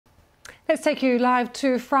Let's take you live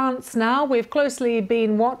to France now. We've closely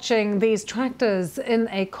been watching these tractors in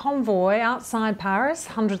a convoy outside Paris.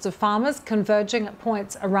 Hundreds of farmers converging at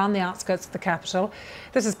points around the outskirts of the capital.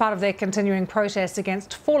 This is part of their continuing protest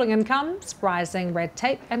against falling incomes, rising red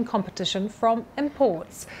tape and competition from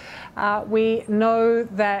imports. We know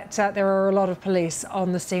that there are a lot of police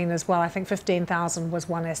on the scene as well. I think 15,000 was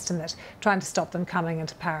one estimate, trying to stop them coming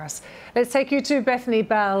into Paris. Let's take you to Bethany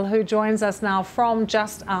Bell, who joins us now from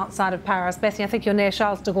just outside of Paris. Bethany, I think you're near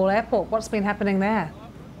Charles de Gaulle Airport. What's been happening there?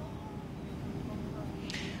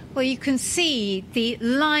 Well, you can see the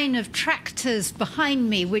line of tractors behind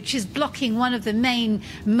me, which is blocking one of the main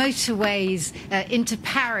motorways into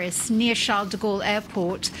Paris near Charles de Gaulle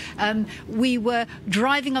Airport. We were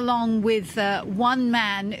driving along with one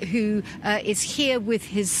man who is here with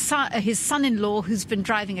his son-in-law, who's been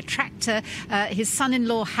driving a tractor. His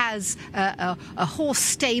son-in-law has a horse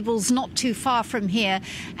stables not too far from here.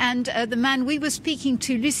 And the man we were speaking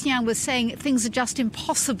to, Lucien, was saying things are just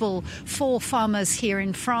impossible for farmers here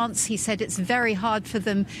in France. He said it's very hard for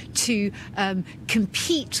them to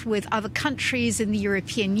compete with other countries in the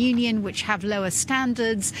European Union which have lower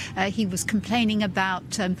standards. He was complaining about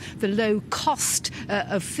the low cost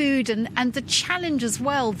of food and the challenge as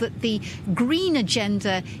well that the green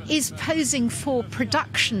agenda is posing for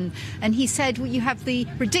production. And he said, well, you have the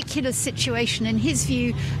ridiculous situation in his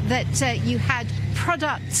view that you had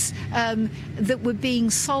products that were being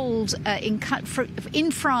sold in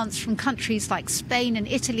France from countries like Spain and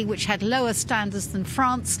Italy, which had lower standards than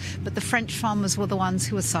France, but the French farmers were the ones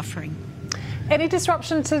who were suffering. Any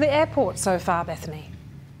disruption to the airport so far, Bethany?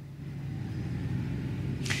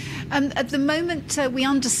 At the moment, we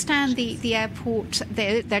understand the airport,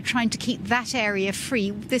 they're trying to keep that area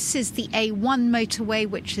free. This is the A1 motorway,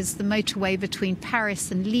 which is the motorway between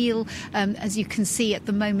Paris and Lille. As you can see at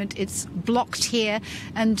the moment, it's blocked here.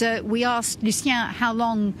 And we asked Lucien how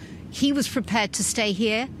long he was prepared to stay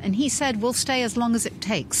here, and he said, we'll stay as long as it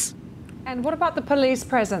takes. And what about the police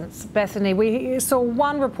presence, Bethany? We saw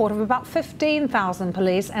one report of about 15,000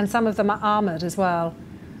 police, and some of them are armoured as well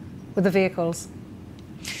with the vehicles.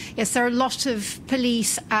 Yes, there are a lot of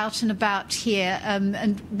police out and about here,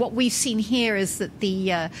 and what we've seen here is that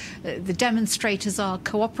the demonstrators are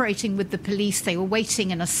cooperating with the police. They were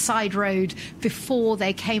waiting in a side road before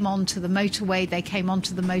they came onto the motorway. They came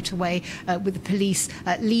onto the motorway with the police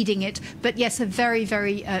leading it. But yes, a very,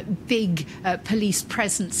 very big police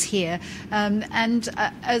presence here. And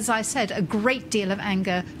as I said, a great deal of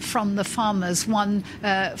anger from the farmers. One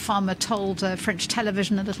farmer told French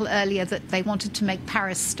television a little earlier that they wanted to make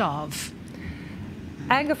Paris starve.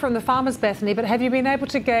 Anger from the farmers, Bethany, but have you been able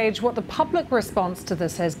to gauge what the public response to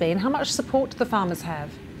this has been? How much support do the farmers have?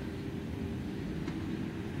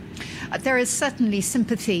 There is certainly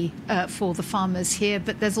sympathy for the farmers here,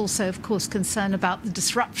 but there's also, of course, concern about the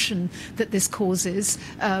disruption that this causes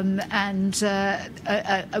and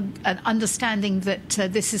an understanding that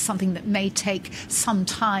this is something that may take some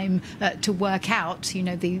time to work out. You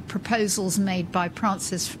know, the proposals made by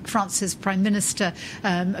France's Prime Minister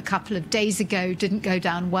a couple of days ago didn't go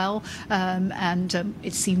down well, and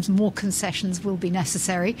it seems more concessions will be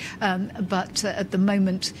necessary. But at the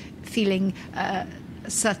moment, feeling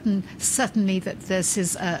certainly that this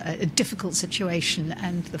is a difficult situation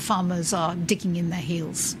and the farmers are digging in their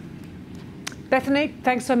heels. Bethany,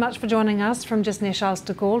 thanks so much for joining us from just near Charles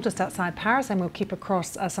de Gaulle, just outside Paris, and we'll keep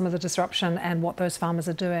across some of the disruption and what those farmers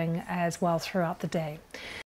are doing as well throughout the day.